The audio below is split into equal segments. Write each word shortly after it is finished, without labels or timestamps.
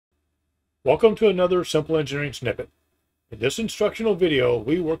Welcome to another Simple Engineering Snippet. In this instructional video,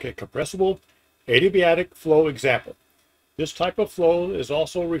 we work a compressible adiabatic flow example. This type of flow is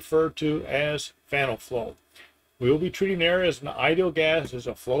also referred to as Fanno Flow. We will be treating air as an ideal gas as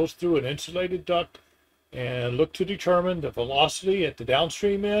it flows through an insulated duct and look to determine the velocity at the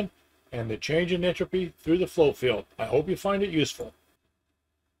downstream end and the change in entropy through the flow field. I hope you find it useful.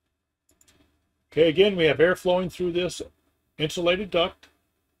 Okay, again, we have air flowing through this insulated duct,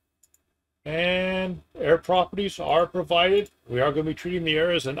 and air properties are provided. We are going to be treating the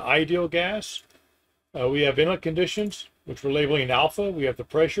air as an ideal gas. We have inlet conditions, which we're labeling alpha. We have the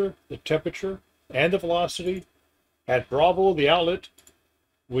pressure, the temperature, and the velocity. At Bravo, the outlet,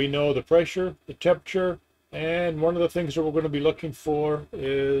 we know the pressure, the temperature, and one of the things that we're going to be looking for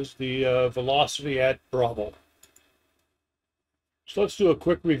is the velocity at Bravo. So let's do a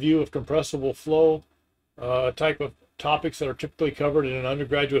quick review of compressible flow, type of topics that are typically covered in an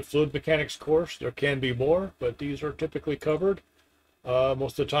undergraduate fluid mechanics course. There can be more, but these are typically covered.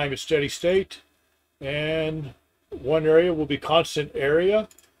 Most of the time it's steady state, and one area will be constant area.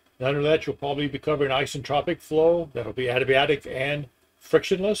 And under that, you'll probably be covering isentropic flow. That'll be adiabatic and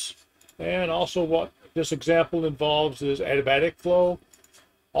frictionless. And also what this example involves is adiabatic flow.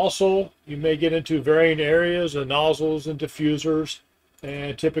 Also, you may get into varying areas and nozzles and diffusers,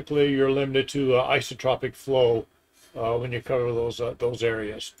 and typically you're limited to isentropic flow when you cover those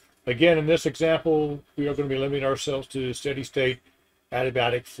areas. Again, in this example, we are going to be limiting ourselves to steady state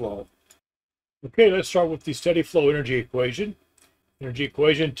adiabatic flow. Okay, let's start with the steady flow energy equation. Energy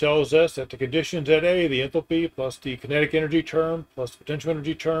equation tells us that the conditions at A, the enthalpy plus the kinetic energy term plus the potential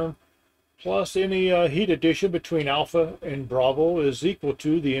energy term plus any heat addition between alpha and Bravo is equal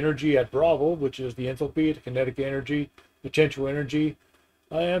to the energy at Bravo, which is the enthalpy, the kinetic energy, potential energy,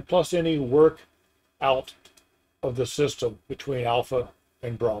 and plus any work out of the system between alpha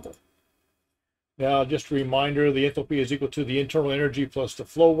and Bravo. Now, just a reminder, the enthalpy is equal to the internal energy plus the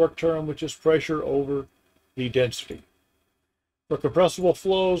flow work term, which is pressure over the density. For compressible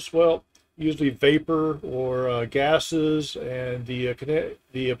flows, well, usually vapor or gases, and the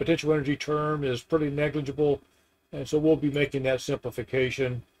potential energy term is pretty negligible, and so we'll be making that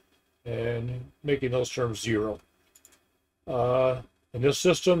simplification and making those terms zero. In this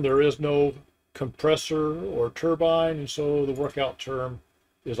system, there is no compressor or turbine, and so the workout term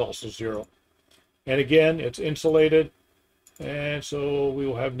is also zero. And again, it's insulated, and so we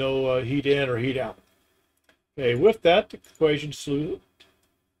will have no heat in or heat out. Okay, with that, the equation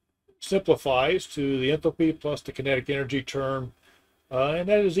simplifies to the enthalpy plus the kinetic energy term, and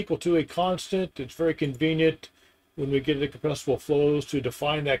that is equal to a constant. It's very convenient when we get into compressible flows to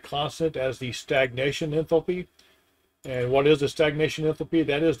define that constant as the stagnation enthalpy. And what is the stagnation enthalpy?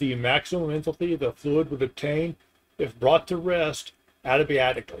 That is the maximum enthalpy the fluid would obtain if brought to rest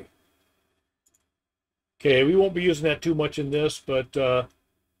adiabatically. Okay, we won't be using that too much in this, but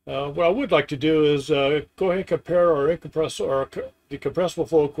what I would like to do is go ahead and compare our the compressible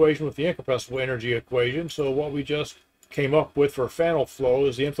flow equation with the incompressible energy equation. So what we just came up with for Fanno flow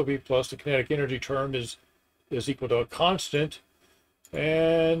is the enthalpy plus the kinetic energy term is equal to a constant,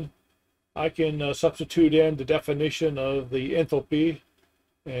 and I can substitute in the definition of the enthalpy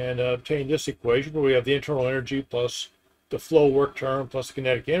and obtain this equation where we have the internal energy plus the flow work term plus the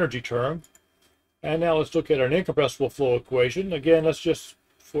kinetic energy term. And now let's look at an incompressible flow equation. Again, let's just,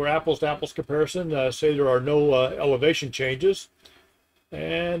 for apples to apples comparison, say there are no elevation changes,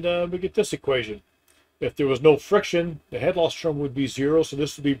 and we get this equation. If there was no friction, the head loss term would be zero, so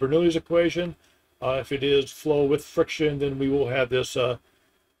this would be Bernoulli's equation. If it is flow with friction, then we will have this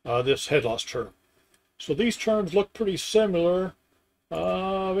this head loss term. So these terms look pretty similar.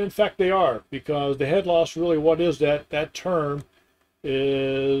 In fact, they are, because the head loss, really what is that? That term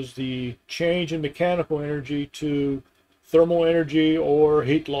is the change in mechanical energy to thermal energy or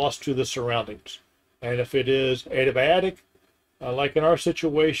heat loss to the surroundings. And if it is adiabatic, like in our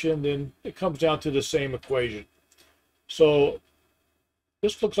situation, then it comes down to the same equation. So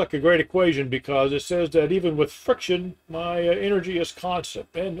this looks like a great equation because it says that even with friction, my energy is constant.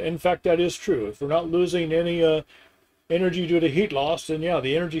 And in fact, that is true. If we're not losing any energy due to heat loss, then yeah,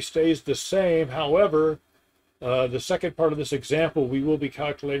 the energy stays the same. However, the second part of this example, we will be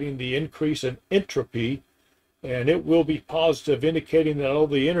calculating the increase in entropy, and it will be positive, indicating that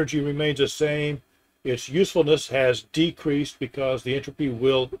although the energy remains the same, its usefulness has decreased because the entropy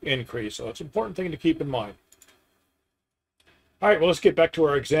will increase. So it's an important thing to keep in mind. All right, well, let's get back to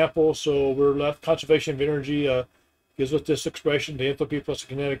our example. So we're left, conservation of energy gives us this expression, the enthalpy plus the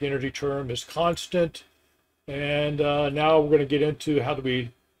kinetic energy term is constant. And now we're going to get into how do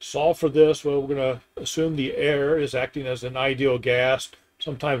we solve for this. Well, we're going to assume the air is acting as an ideal gas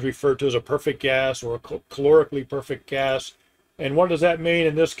sometimes referred to as a perfect gas or a calorically perfect gas. And what does that mean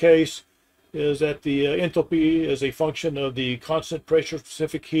in this case is that the enthalpy is a function of the constant pressure,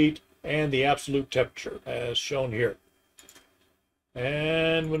 specific heat, and the absolute temperature, as shown here.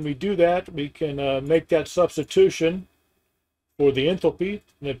 And when we do that, we can make that substitution for the enthalpy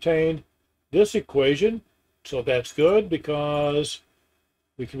and obtain this equation. So that's good because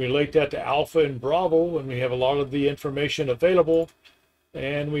we can relate that to alpha and Bravo when we have a lot of the information available.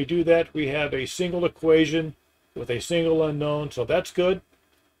 And we do that, we have a single equation with a single unknown, so that's good.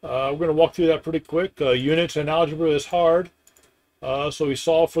 We're going to walk through that pretty quick. Units in algebra is hard. So we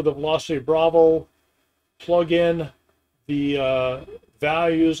solve for the velocity Bravo, plug in the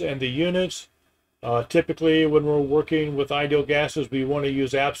values and the units. Typically, when we're working with ideal gases, we want to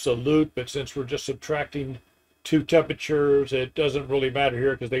use absolute, but since we're just subtracting two temperatures, it doesn't really matter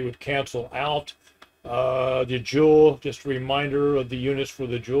here because they would cancel out. The joule, just a reminder of the units for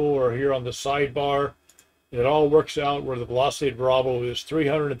the joule are here on the sidebar. It all works out where the velocity at Bravo is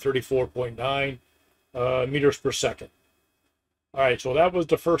 334.9 meters per second. All right, so that was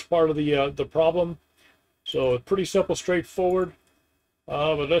the first part of the problem. So pretty simple, straightforward.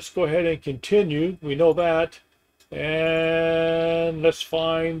 But let's go ahead and continue. We know that. And let's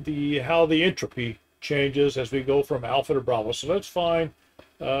find how the entropy changes as we go from alpha to Bravo. So let's find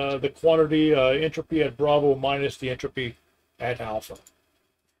the quantity entropy at Bravo minus the entropy at alpha.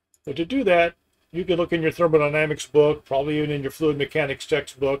 But to do that, you can look in your thermodynamics book, probably even in your fluid mechanics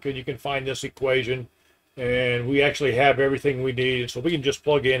textbook, and you can find this equation. And we actually have everything we need, so we can just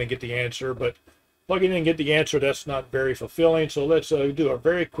plug in and get the answer. But plugging in and get the answer, that's not very fulfilling. So let's do a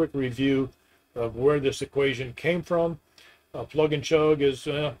very quick review of where this equation came from. Plug and chug is,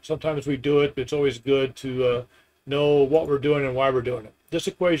 sometimes we do it, but it's always good to know what we're doing and why we're doing it. This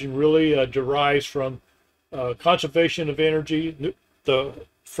equation really derives from conservation of energy, the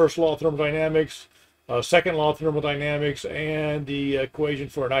first law of thermodynamics, second law of thermodynamics, and the equation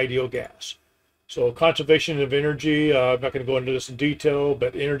for an ideal gas. So conservation of energy, I'm not going to go into this in detail,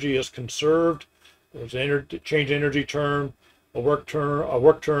 but energy is conserved. There's an change in energy term, a work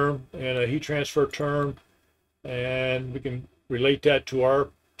term, and a heat transfer term. And we can relate that to our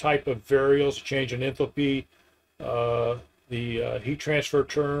type of variables, change in enthalpy. The heat transfer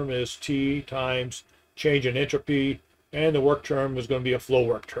term is T times change in entropy, and the work term is going to be a flow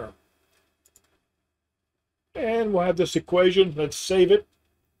work term. And we'll have this equation. Let's save it.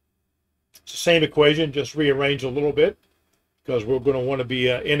 It's the same equation, just rearranged a little bit because we're going to want to be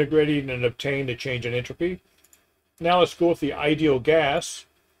integrating and obtain the change in entropy. Now let's go with the ideal gas.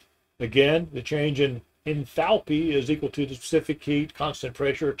 Again, the change in enthalpy is equal to the specific heat, constant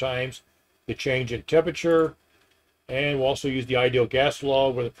pressure, times the change in temperature. And we'll also use the ideal gas law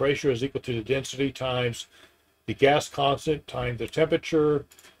where the pressure is equal to the density times the gas constant times the temperature.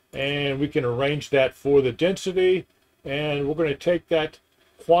 And we can arrange that for the density. And we're going to take that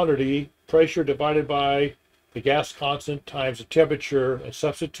quantity, pressure divided by the gas constant times the temperature, and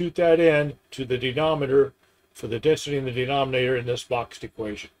substitute that in to the denominator for the density in the denominator in this boxed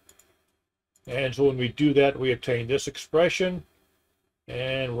equation. And so when we do that, we obtain this expression,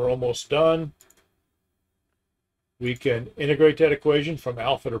 and we're almost done. We can integrate that equation from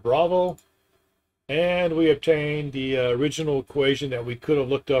alpha to Bravo, and we obtain the original equation that we could have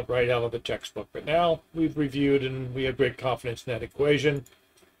looked up right out of the textbook. But now we've reviewed and we have great confidence in that equation.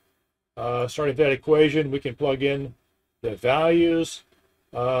 Starting with that equation, we can plug in the values.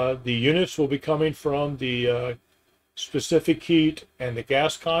 The units will be coming from the specific heat and the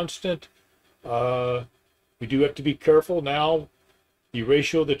gas constant. We do have to be careful now. The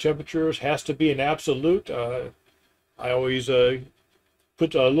ratio of the temperatures has to be an absolute. I always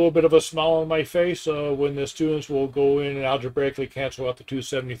put a little bit of a smile on my face when the students will go in and algebraically cancel out the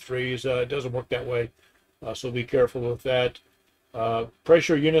 273s. It doesn't work that way, so be careful with that.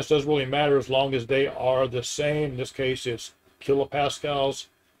 Pressure units doesn't really matter as long as they are the same. In this case, it's kilopascals.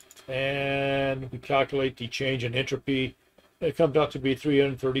 And we calculate the change in entropy. It comes out to be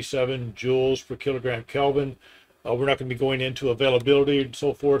 337 joules per kilogram Kelvin. We're not going to be going into availability and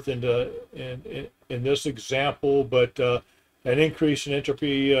so forth in this example, but an increase in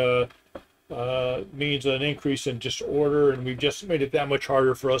entropy means an increase in disorder, and we've just made it that much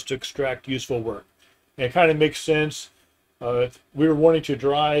harder for us to extract useful work. And it kind of makes sense. If we were wanting to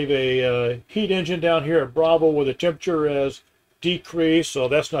drive a heat engine down here at Bravo where the temperature has decreased, so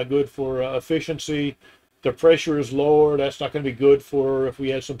that's not good for efficiency. The pressure is lower. That's not going to be good for if we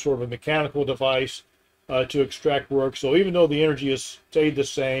had some sort of a mechanical device to extract work. So even though the energy has stayed the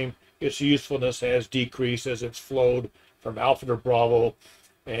same, its usefulness has decreased as it's flowed from alpha to Bravo,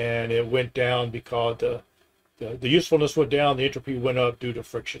 and it went down because the the usefulness went down, the entropy went up due to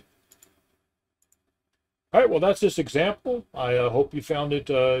friction. All right, well, that's this example. I hope you found it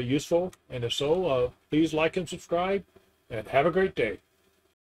useful, and if so, please like and subscribe, and have a great day.